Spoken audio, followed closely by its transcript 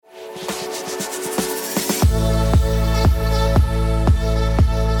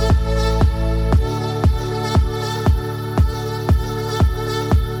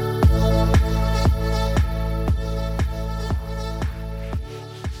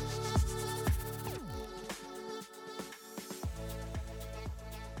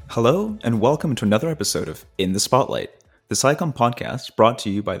Hello, and welcome to another episode of In the Spotlight, the SciComm podcast brought to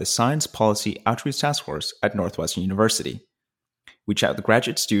you by the Science Policy Outreach Task Force at Northwestern University. We chat with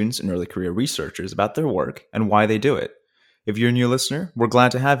graduate students and early career researchers about their work and why they do it. If you're a new listener, we're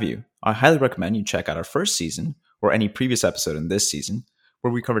glad to have you. I highly recommend you check out our first season or any previous episode in this season,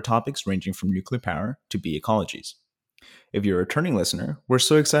 where we cover topics ranging from nuclear power to bee ecologies. If you're a returning listener, we're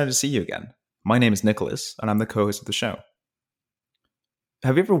so excited to see you again. My name is Nicholas, and I'm the co-host of the show.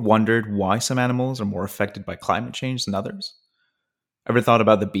 Have you ever wondered why some animals are more affected by climate change than others? Ever thought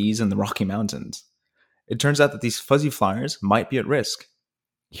about the bees in the Rocky Mountains? It turns out that these fuzzy flyers might be at risk.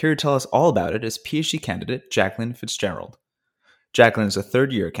 Here to tell us all about it is PhD candidate Jacqueline Fitzgerald. Jacqueline is a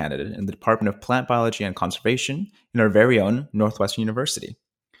third-year candidate in the Department of Plant Biology and Conservation in our very own Northwestern University.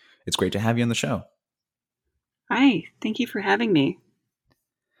 It's great to have you on the show. Hi, thank you for having me.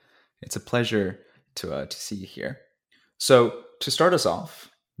 It's a pleasure to see you here. So, to start us off,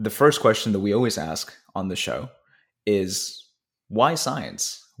 the first question that we always ask on the show is, why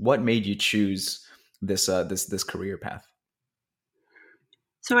science? What made you choose this career path?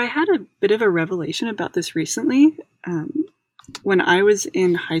 So I had a bit of a revelation about this recently. When I was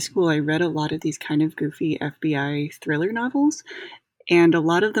in high school, I read a lot of these kind of goofy FBI thriller novels, and a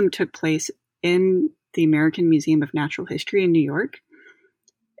lot of them took place in the American Museum of Natural History in New York.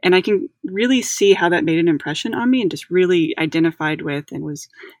 And I can really see how that made an impression on me and just really identified with and was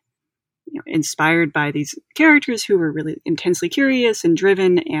inspired by these characters who were really intensely curious and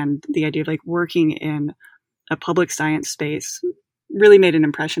driven. And the idea of working in a public science space really made an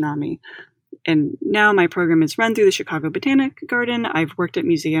impression on me. And now my program is run through the Chicago Botanic Garden. I've worked at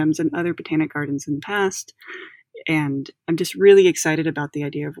museums and other botanic gardens in the past. And I'm just really excited about the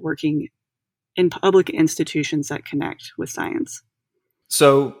idea of working in public institutions that connect with science.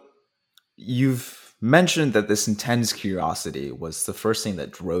 So you've mentioned that this intense curiosity was the first thing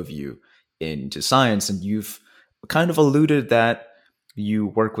that drove you into science, and you've kind of alluded that you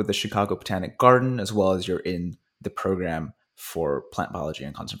work with the Chicago Botanic Garden as well as you're in the program for plant biology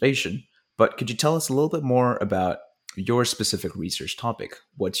and conservation. But could you tell us a little bit more about your specific research topic?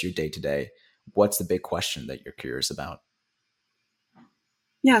 What's your day-to-day? What's the big question that you're curious about?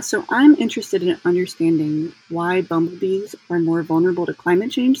 Yeah, so I'm interested in understanding why bumblebees are more vulnerable to climate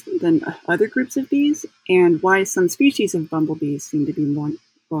change than other groups of bees, and why some species of bumblebees seem to be more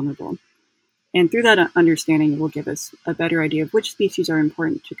vulnerable. And through that understanding, it will give us a better idea of which species are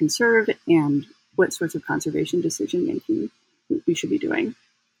important to conserve and what sorts of conservation decision making we should be doing.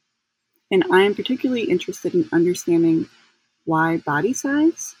 And I am particularly interested in understanding why body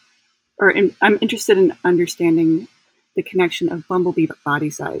size, I'm interested in understanding the connection of bumblebee body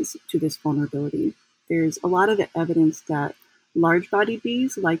size to this vulnerability. There's a lot of evidence that large-bodied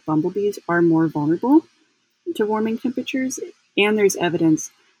bees, like bumblebees, are more vulnerable to warming temperatures, and there's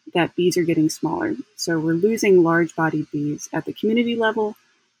evidence that bees are getting smaller. So we're losing large-bodied bees at the community level,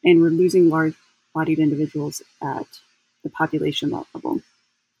 and we're losing large-bodied individuals at the population level.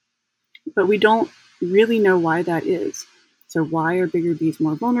 But we don't really know why that is. So why are bigger bees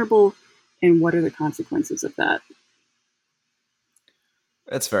more vulnerable, and what are the consequences of that?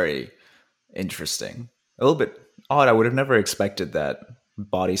 That's very interesting. A little bit odd. I would have never expected that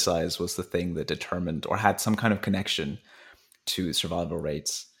body size was the thing that determined or had some kind of connection to survival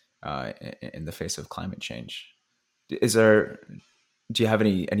rates in the face of climate change. Do you have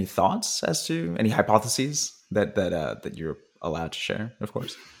any thoughts as to any hypotheses that you're allowed to share, of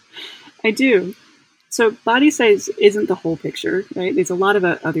course? I do. So body size isn't the whole picture, right? There's a lot of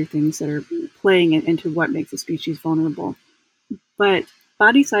other things that are playing into what makes a species vulnerable. But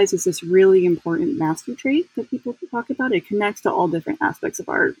body size is this really important master trait that people talk about. It connects to all different aspects of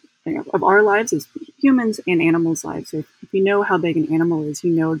our lives as humans and animals' lives. So if you know how big an animal is, you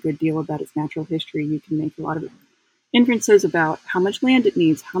know a good deal about its natural history. You can make a lot of inferences about how much land it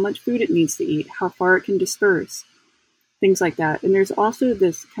needs, how much food it needs to eat, how far it can disperse, things like that. And there's also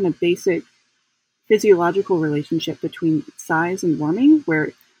this kind of basic physiological relationship between size and warming,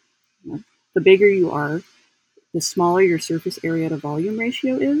 where the bigger you are, the smaller your surface area to volume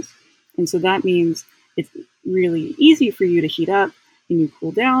ratio is. And so that means it's really easy for you to heat up and you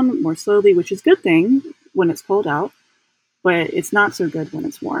cool down more slowly, which is a good thing when it's cold out, but it's not so good when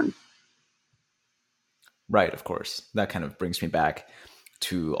it's warm. Right, of course. That kind of brings me back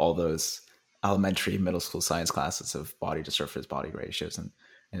to all those elementary, middle school science classes of body to surface body ratios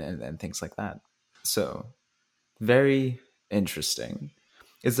and things like that. So, very interesting.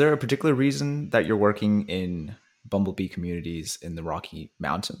 Is there a particular reason that you're working in bumblebee communities in the Rocky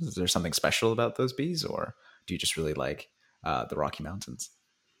Mountains? Is there something special about those bees, or do you just really like the Rocky Mountains?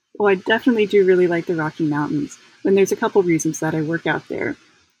 Well, I definitely do really like the Rocky Mountains. And there's a couple reasons that I work out there.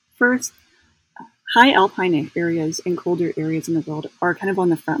 First, high alpine areas and colder areas in the world are kind of on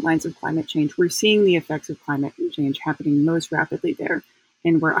the front lines of climate change. We're seeing the effects of climate change happening most rapidly there.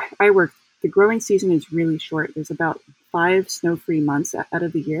 And where I work, the growing season is really short. There's about 5 snow-free months out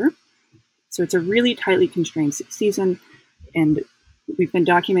of the year. So it's a really tightly constrained season. And we've been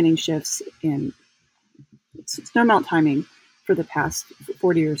documenting shifts in snowmelt timing for the past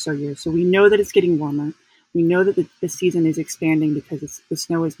 40 or so years. So we know that it's getting warmer. We know that the season is expanding because the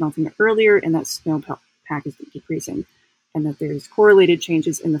snow is melting earlier and that snowpack is decreasing, and that there's correlated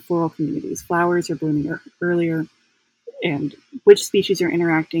changes in the floral communities. Flowers are blooming earlier, and which species are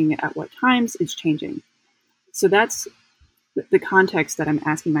interacting at what times is changing. So that's the context that I'm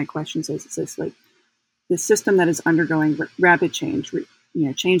asking my questions is. It's this, like, the system that is undergoing rapid change,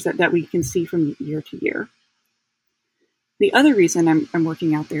 change that we can see from year to year. The other reason I'm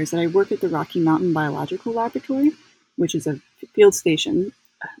working out there is that I work at the Rocky Mountain Biological Laboratory, which is a field station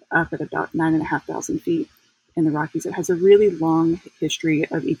up at about 9,500 feet in the Rockies. It has a really long history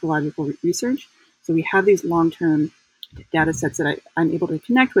of ecological research. So we have these long-term data sets that I'm able to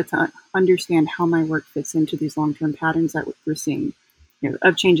connect with to understand how my work fits into these long-term patterns that we're seeing,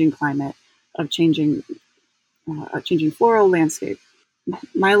 of changing climate, of changing floral landscape.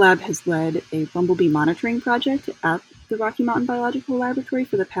 My lab has led a bumblebee monitoring project at the Rocky Mountain Biological Laboratory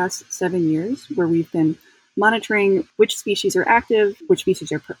for the past 7 years, where we've been monitoring which species are active, which species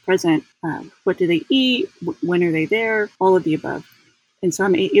are present, what do they eat, when are they there, all of the above. And so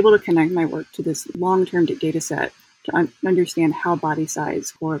I'm able to connect my work to this long-term data set to understand how body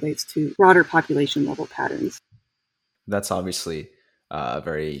size correlates to broader population level patterns. That's obviously a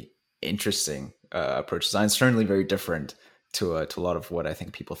very interesting approach to science, certainly very different to a lot of what I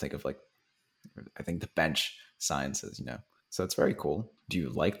think people think of, like, I think the bench sciences, So it's very cool. Do you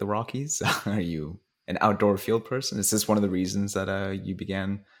like the Rockies? Are you an outdoor field person? Is this one of the reasons that you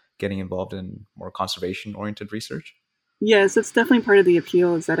began getting involved in more conservation-oriented research? Yes, it's definitely part of the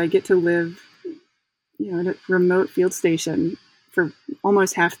appeal, is that I get to live, in a remote field station for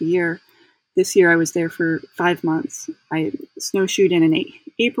almost half the year. This year I was there for 5 months. I snowshoed in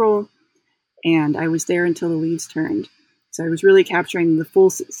April, and I was there until the leaves turned. So I was really capturing the full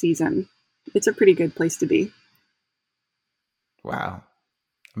season. It's a pretty good place to be. Wow.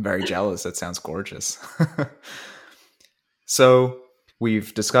 I'm very jealous. That sounds gorgeous. So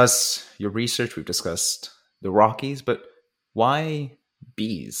we've discussed your research, we've discussed the Rockies, but why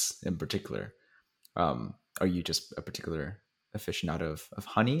bees in particular? Are you just a particular aficionado of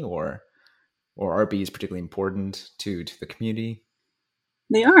honey, or are bees particularly important to the community?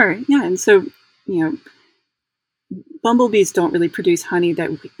 They are, yeah. And so, bumblebees don't really produce honey that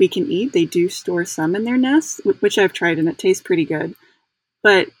we can eat. They do store some in their nests, which I've tried, and it tastes pretty good.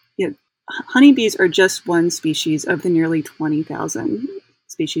 But honeybees are just one species of the nearly 20,000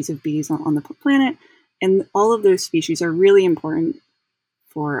 species of bees on the planet. And all of those species are really important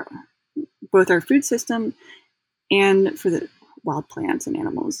for both our food system and for the wild plants and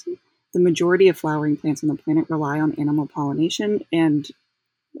animals. The majority of flowering plants on the planet rely on animal pollination, and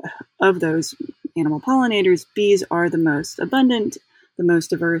of those animal pollinators, bees are the most abundant, the most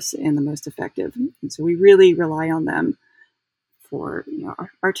diverse, and the most effective. And so we really rely on them for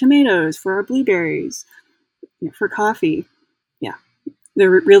our tomatoes, for our blueberries, for coffee. Yeah, they're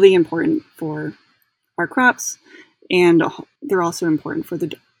really important for our crops, and they're also important for the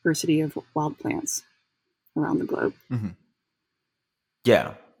diversity of wild plants around the globe. Mm-hmm.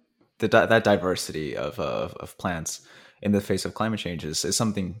 Yeah, that diversity of plants in the face of climate change is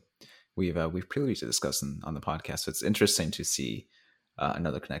something we've previously discussed on the podcast. So it's interesting to see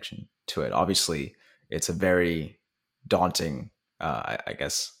another connection to it. Obviously, it's a very daunting, I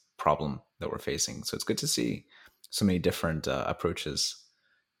guess, problem that we're facing. So it's good to see so many different approaches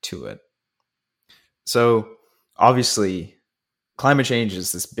to it. So obviously, climate change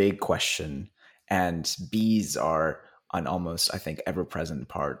is this big question, and bees are an almost, I think, ever-present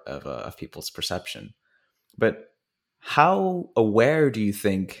part of people's perception. But how aware do you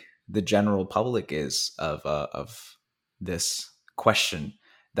think the general public is of this question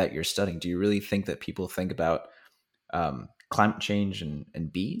that you're studying? Do you really think that people think about climate change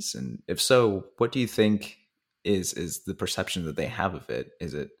and bees? And if so, what do you think is the perception that they have of it?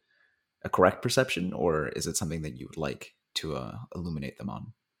 Is it a correct perception, or is it something that you would like to illuminate them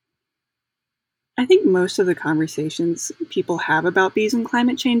on? I think most of the conversations people have about bees and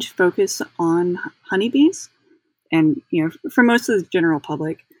climate change focus on honeybees. And, for most of the general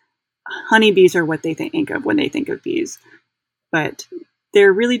public, honeybees are what they think of when they think of bees. But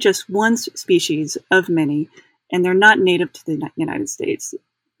they're really just one species of many, and they're not native to the United States.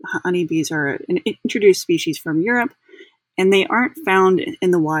 Honeybees are an introduced species from Europe, and they aren't found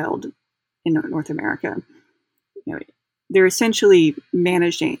in the wild in North America. They're essentially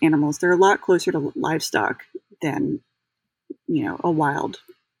managed animals. They're a lot closer to livestock than, a wild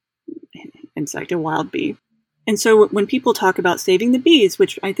insect, a wild bee. And so when people talk about saving the bees,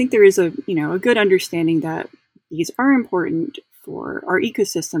 which I think there is a good understanding that bees are important for our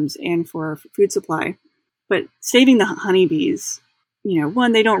ecosystems and for our food supply, but saving the honeybees,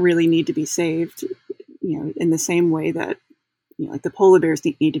 one, they don't really need to be saved, in the same way that, like the polar bears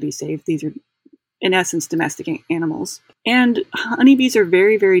need to be saved. These are, in essence, domestic animals. And honeybees are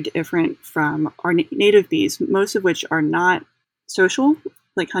very, very different from our native bees, most of which are not social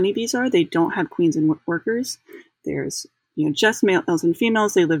like honeybees are. They don't have queens and workers. There's, just males and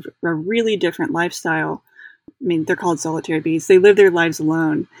females. They live a really different lifestyle. I mean, they're called solitary bees. They live their lives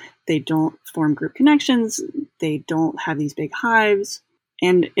alone. They don't form group connections. They don't have these big hives.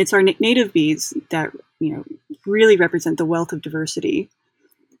 And it's our native bees that, really represent the wealth of diversity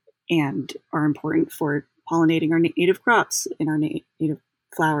and are important for pollinating our native crops and our native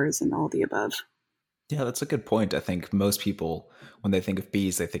flowers and all the above. Yeah, that's a good point. I think most people, when they think of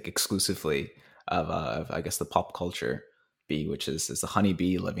bees, they think exclusively of I guess, the pop culture bee, which is the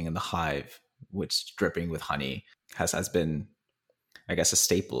honeybee living in the hive, which is dripping with honey, has been, I guess, a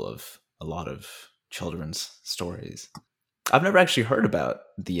staple of a lot of children's stories. I've never actually heard about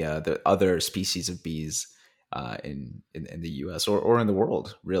the other species of bees in the U.S. or in the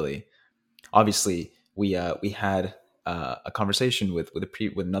world, really. Obviously, we had a conversation with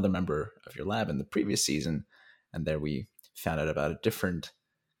another member of your lab in the previous season, and there we found out about a different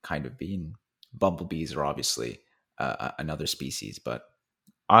kind of bee. And bumblebees are obviously another species, but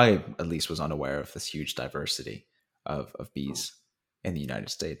I at least was unaware of this huge diversity of bees in the United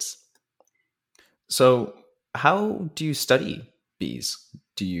States. So, how do you study bees?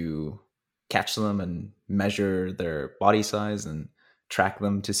 Do you catch them and measure their body size and track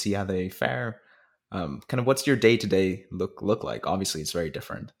them to see how they fare? Kind of, what's your day-to-day look like? Obviously, it's very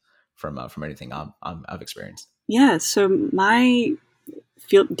different from anything I've experienced. Yeah, so my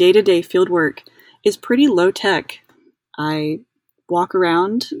day-to-day field work is pretty low tech. I walk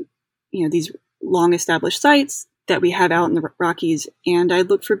around, these long-established sites that we have out in the Rockies, and I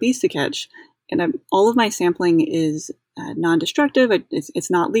look for bees to catch. And all of my sampling is non-destructive.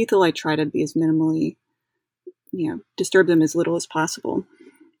 It's not lethal. I try to be as minimally, disturb them as little as possible.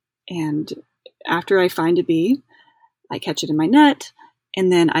 And after I find a bee, I catch it in my net.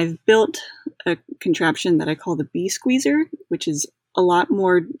 And then I've built a contraption that I call the bee squeezer, which is a lot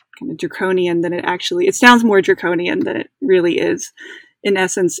more kind of draconian than it sounds more draconian than it really is. In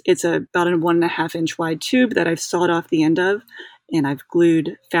essence, it's about a 1.5 inch wide tube that I've sawed off the end of, and I've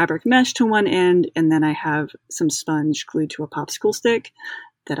glued fabric mesh to one end, and then I have some sponge glued to a popsicle stick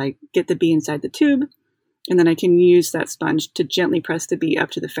that I get the bee inside the tube, and then I can use that sponge to gently press the bee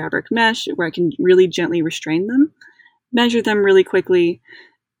up to the fabric mesh where I can really gently restrain them, measure them really quickly.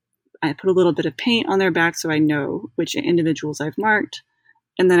 I put a little bit of paint on their back so I know which individuals I've marked,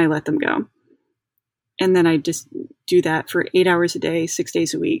 and then I let them go. And then I just do that for 8 hours a day, 6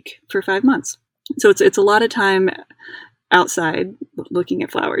 days a week for 5 months. So it's a lot of time outside looking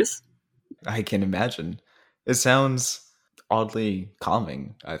at flowers. I can imagine. It sounds oddly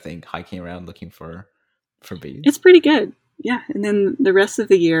calming, I think, hiking around looking for bees. It's pretty good. Yeah. And then the rest of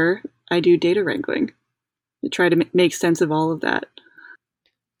the year, I do data wrangling to try to make sense of all of that.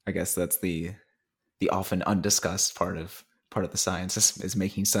 I guess that's the often undiscussed part of the science is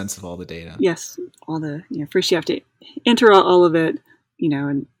making sense of all the data. Yes. All the, first you have to enter all of it,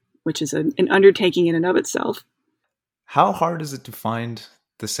 and which is an undertaking in and of itself. How hard is it to find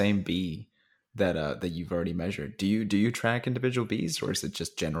the same bee that you've already measured? Do you track individual bees, or is it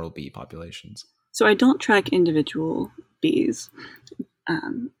just general bee populations? So I don't track individual bees.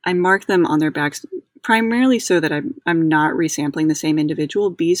 I mark them on their backs primarily so that I'm not resampling the same individual.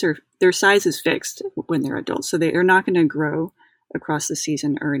 Bees their size is fixed when they're adults, so they are not going to grow across the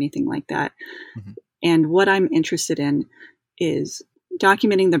season or anything like that. Mm-hmm. And what I'm interested in is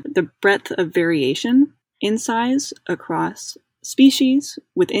documenting the breadth of variation in size across species,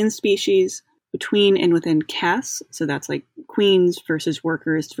 within species, between and within castes. So that's like queens versus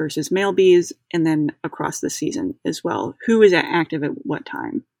workers versus male bees, and then across the season as well. Who is active at what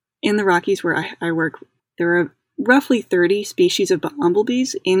time? In the Rockies where I work, there are roughly 30 species of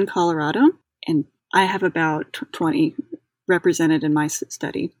bumblebees in Colorado, and I have about 20 represented in my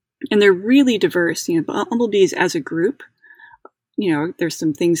study. And they're really diverse. Bumblebees as a group, there's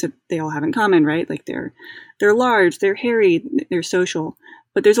some things that they all have in common, right? Like they're large, they're hairy, they're social,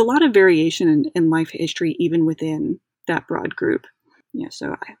 but there's a lot of variation in life history even within that broad group.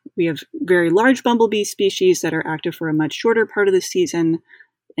 So we have very large bumblebee species that are active for a much shorter part of the season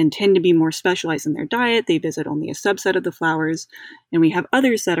and tend to be more specialized in their diet. They visit only a subset of the flowers. And we have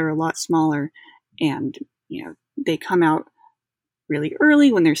others that are a lot smaller and, they come out really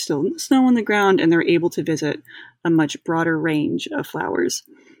early when there's still snow on the ground and they're able to visit a much broader range of flowers.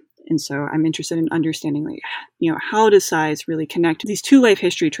 And so I'm interested in understanding, how does size really connect to these two life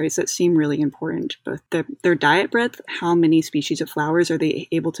history traits that seem really important, both their diet breadth, how many species of flowers are they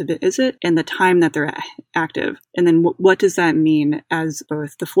able to visit, and the time that they're active. And then what does that mean as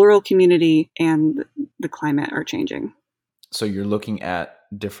both the floral community and the climate are changing? So you're looking at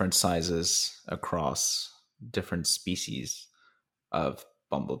different sizes across different species of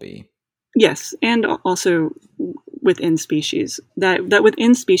bumblebee. Yes, and also within species. That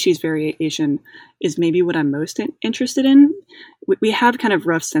within species variation is maybe what I'm most interested in. We have kind of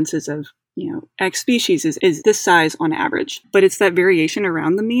rough senses of, X species is this size on average, but it's that variation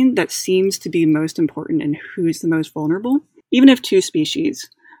around the mean that seems to be most important in who's the most vulnerable. Even if two species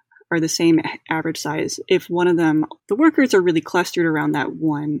are the same average size, if one of them, the workers are really clustered around that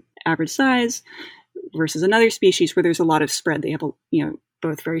one average size versus another species where there's a lot of spread, they have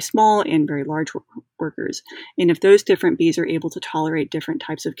both very small and very large workers. And if those different bees are able to tolerate different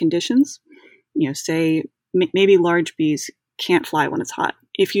types of conditions, say maybe large bees can't fly when it's hot.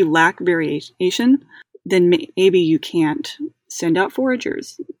 If you lack variation, then maybe you can't send out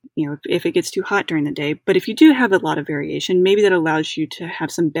foragers, if it gets too hot during the day. But if you do have a lot of variation, maybe that allows you to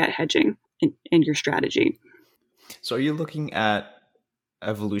have some bet hedging in your strategy. So are you looking at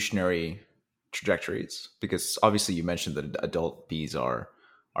evolutionary trajectories? Because obviously you mentioned that adult bees are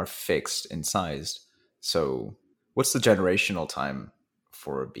fixed in size. So what's the generational time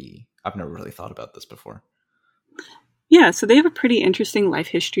for a bee? I've never really thought about this before. Yeah, so they have a pretty interesting life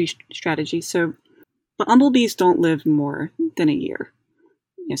history strategy. So bumblebees don't live more than a year.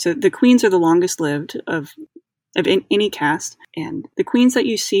 So the queens are the longest lived of any caste, and the queens that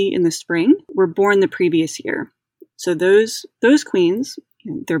you see in the spring were born the previous year. So those queens,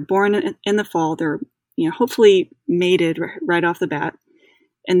 they're born in the fall. They're hopefully mated right off the bat,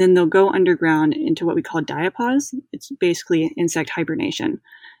 and then they'll go underground into what we call diapause. It's basically insect hibernation.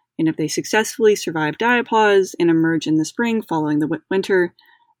 And if they successfully survive diapause and emerge in the spring following the winter,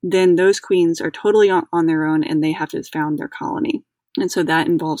 then those queens are totally on their own and they have to found their colony. And so that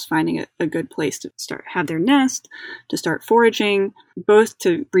involves finding a good place to have their nest, to start foraging, both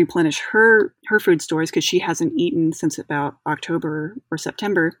to replenish her food stores because she hasn't eaten since about October or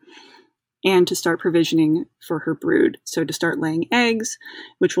September, and to start provisioning for her brood. So to start laying eggs,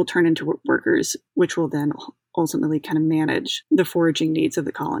 which will turn into workers, which will then ultimately kind of manage the foraging needs of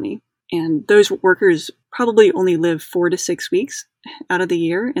the colony. And those workers probably only live 4 to 6 weeks out of the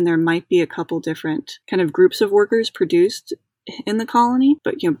year, and there might be a couple different kind of groups of workers produced in the colony.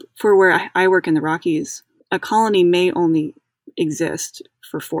 But for where I work in the Rockies, a colony may only exist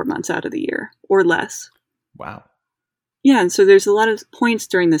for 4 months out of the year or less. Wow. Yeah, and so there's a lot of points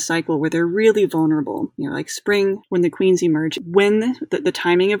during the cycle where they're really vulnerable. Like spring, when the queens emerge, when the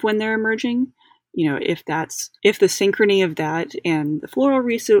timing of when they're emerging, if the synchrony of that and the floral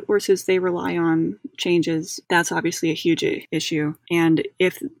resources they rely on changes, that's obviously a huge issue. And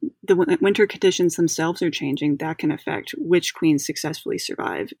if the winter conditions themselves are changing, that can affect which queens successfully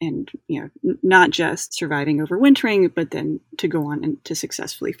survive, and not just surviving overwintering, but then to go on and to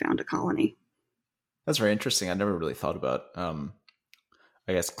successfully found a colony. That's very interesting. I never really thought about, I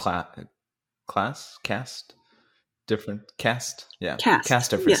guess, caste differences.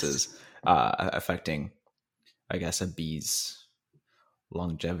 Yes. Affecting, I guess, a bee's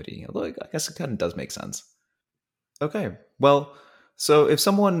longevity. Although I guess it kind of does make sense. Okay, well, so if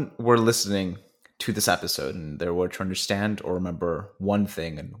someone were listening to this episode and they were to understand or remember one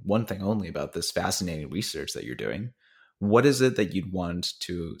thing and one thing only about this fascinating research that you're doing, what is it that you'd want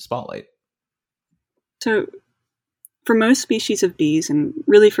to spotlight? So for most species of bees, and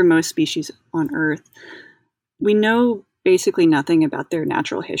really for most species on Earth, we know basically nothing about their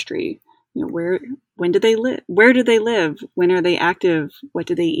natural history. When do they live? Where do they live? When are they active? What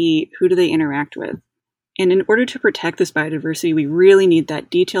do they eat? Who do they interact with? And in order to protect this biodiversity, we really need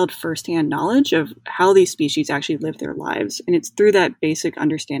that detailed firsthand knowledge of how these species actually live their lives. And it's through that basic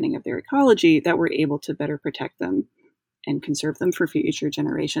understanding of their ecology that we're able to better protect them and conserve them for future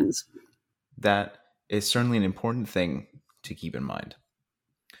generations. That is certainly an important thing to keep in mind.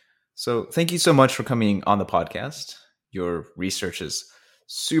 So thank you so much for coming on the podcast. Your research is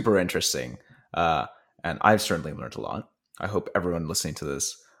super interesting, and I've certainly learned a lot. I hope everyone listening to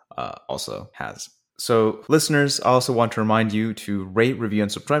this also has So, listeners, I also want to remind you to rate, review,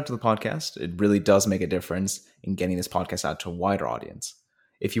 and subscribe to the podcast. It really does make a difference in getting this podcast out to a wider audience.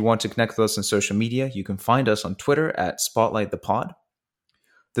 If you want to connect with us on social media, you can find us on Twitter at SpotlightThePod.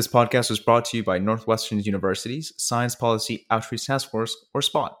 This podcast was brought to you by Northwestern University's Science Policy Outreach Task Force, or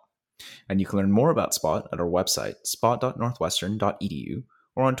SPOT. And you can learn more about SPOT at our website, spot.northwestern.edu,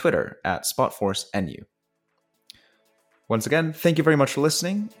 or on Twitter at SpotForceNU. Once again, thank you very much for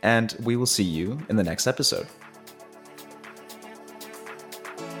listening, and we will see you in the next episode.